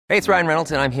Hey, it's Ryan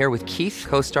Reynolds, and I'm here with Keith,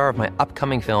 co-star of my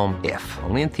upcoming film, If,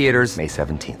 only in theaters May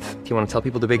 17th. Do you want to tell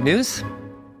people the big news?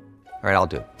 All right, I'll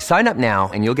do it. Sign up now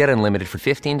and you'll get unlimited for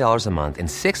 $15 a month and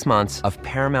 6 months of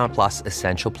Paramount Plus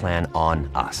Essential Plan on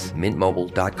us.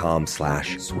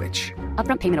 MintMobile.com/switch.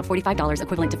 Upfront payment of $45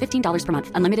 equivalent to $15 per month.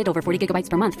 Unlimited over 40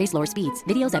 gigabytes per month. Face lower speeds.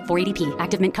 Videos at 480p.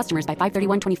 Active Mint customers by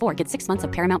 531.24 get 6 months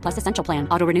of Paramount Plus Essential Plan.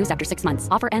 Auto renews after 6 months.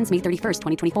 Offer ends May 31st,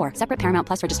 2024. Separate Paramount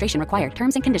Plus registration required.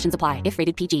 Terms and conditions apply if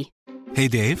rated PG. Hey,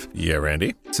 Dave. Yeah,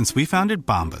 Randy? Since we founded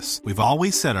Bombas, we've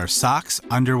always said our socks,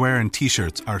 underwear, and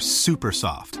T-shirts are super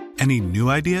soft. Any new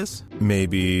ideas?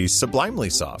 Maybe sublimely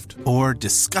soft. Or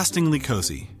disgustingly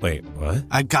cozy. Wait, what?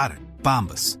 I got it.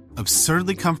 Bombas.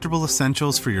 Absurdly comfortable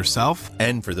essentials for yourself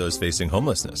and for those facing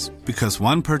homelessness. Because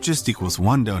one purchased equals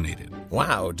one donated.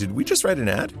 Wow, did we just write an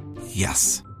ad?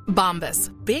 Yes. Bombas.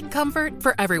 Big comfort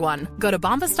for everyone. Go to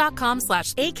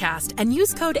bombas.com/ACAST and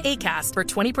use code ACAST for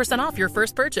 20% off your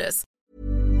first purchase.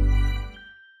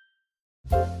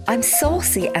 I'm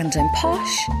saucy and I'm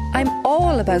posh. I'm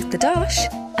all about the dosh.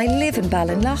 I live in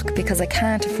Ballinlough because I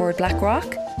can't afford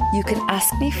Blackrock. You can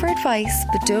ask me for advice,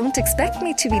 but don't expect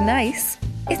me to be nice.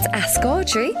 It's Ask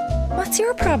Audrey. What's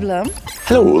your problem?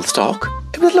 Hello, Woolstock.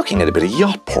 I was looking at a bit of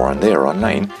yacht porn there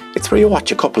online. It's where you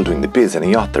watch a couple doing the biz in a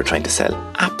yacht they're trying to sell.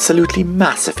 Absolutely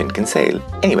massive in Kinsale.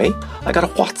 Anyway, I got a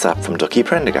WhatsApp from Ducky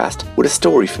Prendergast with a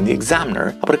story from the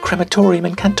Examiner about a crematorium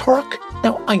in Kanturk.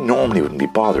 Now, I normally wouldn't be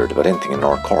bothered about anything in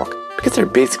North Cork because they're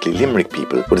basically Limerick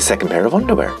people with a second pair of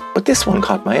underwear. But this one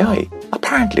caught my eye.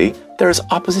 Apparently, there is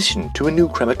opposition to a new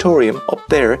crematorium up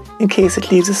there in case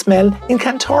it leaves a smell in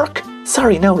Kanturk.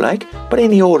 Sorry now, but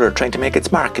any odour trying to make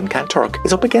its mark in Kanturk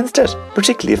is up against it,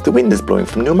 particularly if the wind is blowing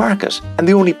from Newmarket. And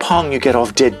the only pong you get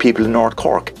off dead people in North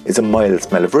Cork is a mild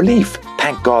smell of relief.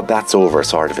 Thank God that's over,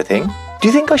 sort of a thing. Do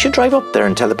you think I should drive up there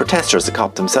and tell the protesters to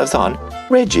cop themselves on?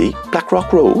 Reggie,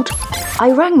 Blackrock Road.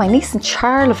 I rang my niece in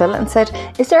Charleville and said,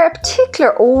 is there a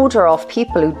particular odour of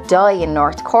people who die in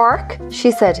North Cork?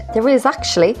 She said, there is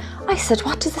actually. I said,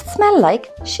 what does it smell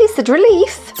like? She said,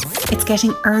 relief. It's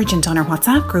getting urgent on our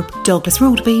WhatsApp group. Douglas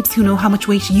Road babes who know how much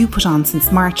weight you put on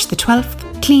since March the 12th.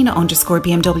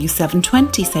 Cleena_BMW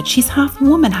 720 said she's half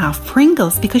woman, half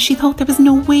Pringles because she thought there was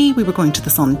no way we were going to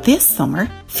the sun this summer.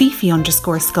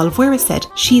 Fifi_Skullvera said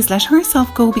she's let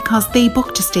herself go because they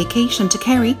booked a staycation to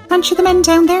Kerry and sure the men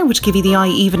down there would give you the eye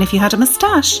even if you had a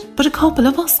moustache. But a couple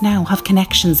of us now have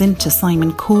connections into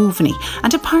Simon Coveney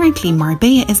and apparently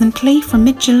Marbella is in play for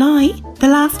mid-July. The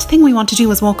last thing we want to do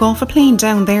is walk off a plane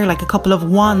down there like a couple of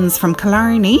wands from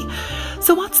Killarney.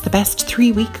 So what's the best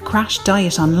 3-week crash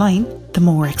diet online? The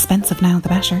more expensive now, the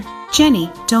better. Jenny,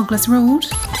 Douglas Road.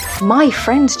 My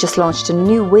friend just launched a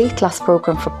new weight loss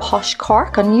programme for Posh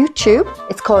Cork on YouTube.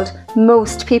 It's called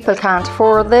Most People Can't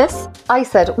Afford This. I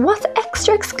said, what's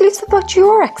extra exclusive about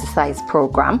your exercise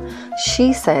programme?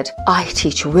 She said, I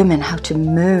teach women how to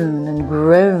moan and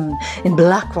groan in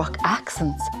Blackrock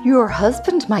accents. Your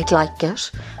husband might like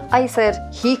it. I said,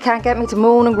 he can't get me to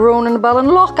moan and groan in a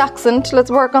Ballinlough accent.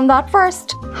 Let's work on that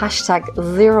first.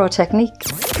 #Zero Technique.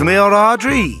 Come here,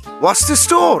 Audrey. What's the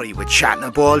story with chatting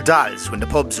up all dolls when the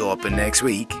pub's open next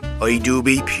week? I do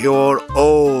be pure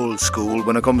old school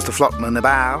when it comes to flirting in the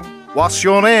bar. What's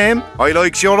your name? I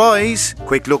likes your eyes.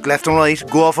 Quick look left and right.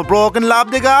 Go off a broken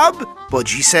lob de gob.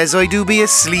 Budgie says I do be a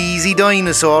sleazy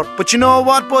dinosaur. But you know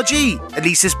what, Budgie? At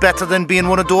least it's better than being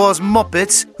one of those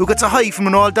muppets who gets a high from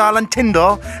an old doll on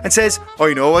Tinder and says,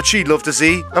 I know what she'd love to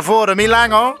see. A photo of me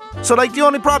langer. So the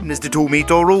only problem is the 2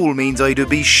 metre rule means I do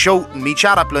be shouting me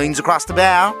chat-up lines across the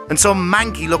bar and some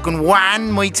manky looking wan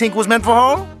might think was meant for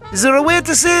her. Is there a way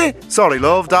to say, sorry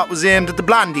love, that was aimed at the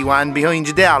blondie one behind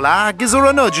you there, lad. Gives her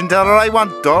a nudge and tell her I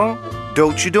want her.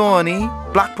 Don't you, Donny?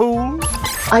 Blackpool?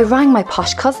 I rang my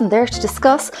posh cousin there to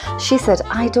discuss. She said,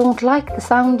 I don't like the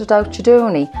sound of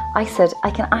Douchadoni. I said,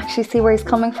 I can actually see where he's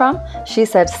coming from. She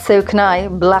said, so can I,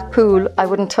 Blackpool. I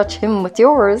wouldn't touch him with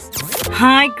yours.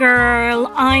 Hi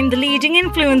girl, I'm the leading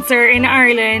influencer in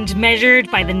Ireland, measured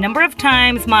by the number of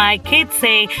times my kids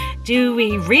say, do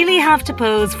we really have to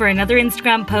pose for another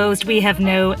Instagram post? We have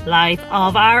no life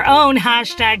of our own.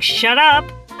 #shut up.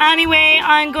 Anyway,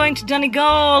 I'm going to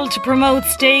Donegal to promote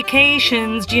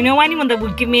staycations. Do you know anyone that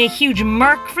would give me a huge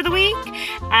merc for the week?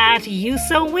 At You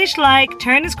So Wish Like,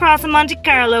 Turners Cross and Monte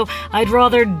Carlo. I'd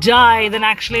rather die than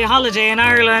actually holiday in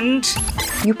Ireland.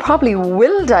 You probably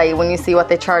will die when you see what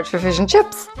they charge for fish and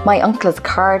chips. My uncle's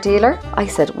car dealer. I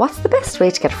said, what's the best way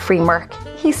to get a free merc?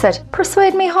 He said,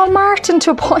 persuade me Hall Martin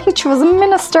to appoint you as a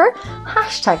minister.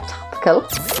 #topical.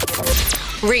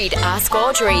 Read Ask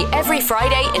Audrey every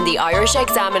Friday in the Irish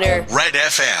Examiner. Red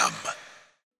FM.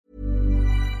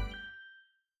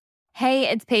 Hey,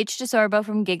 it's Paige DeSorbo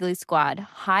from Giggly Squad.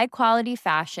 High quality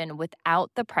fashion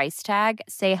without the price tag.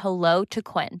 Say hello to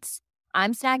Quince.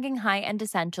 I'm snagging high-end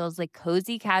essentials like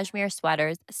cozy cashmere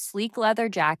sweaters, sleek leather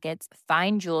jackets,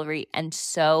 fine jewelry, and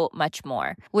so much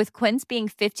more. With Quince being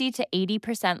 50 to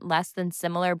 80% less than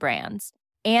similar brands.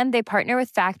 And they partner with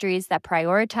factories that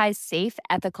prioritize safe,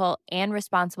 ethical, and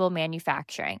responsible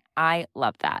manufacturing. I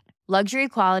love that. Luxury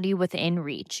quality within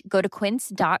reach. Go to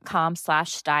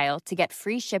quince.com/style to get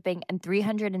free shipping and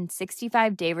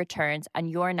 365-day returns on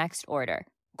your next order.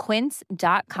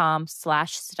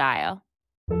 Quince.com/style.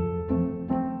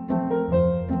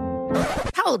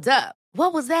 Hold up.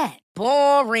 What was that?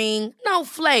 Boring. No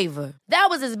flavor. That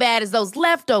was as bad as those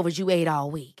leftovers you ate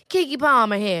all week. Keke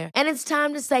Palmer here, and it's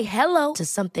time to say hello to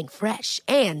something fresh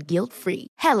and guilt-free.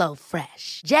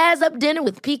 HelloFresh. Jazz up dinner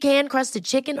with pecan-crusted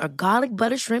chicken or garlic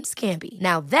butter shrimp scampi.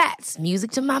 Now that's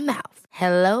music to my mouth.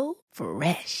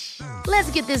 HelloFresh.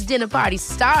 Let's get this dinner party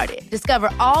started. Discover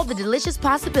all the delicious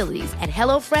possibilities at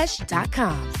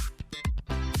HelloFresh.com.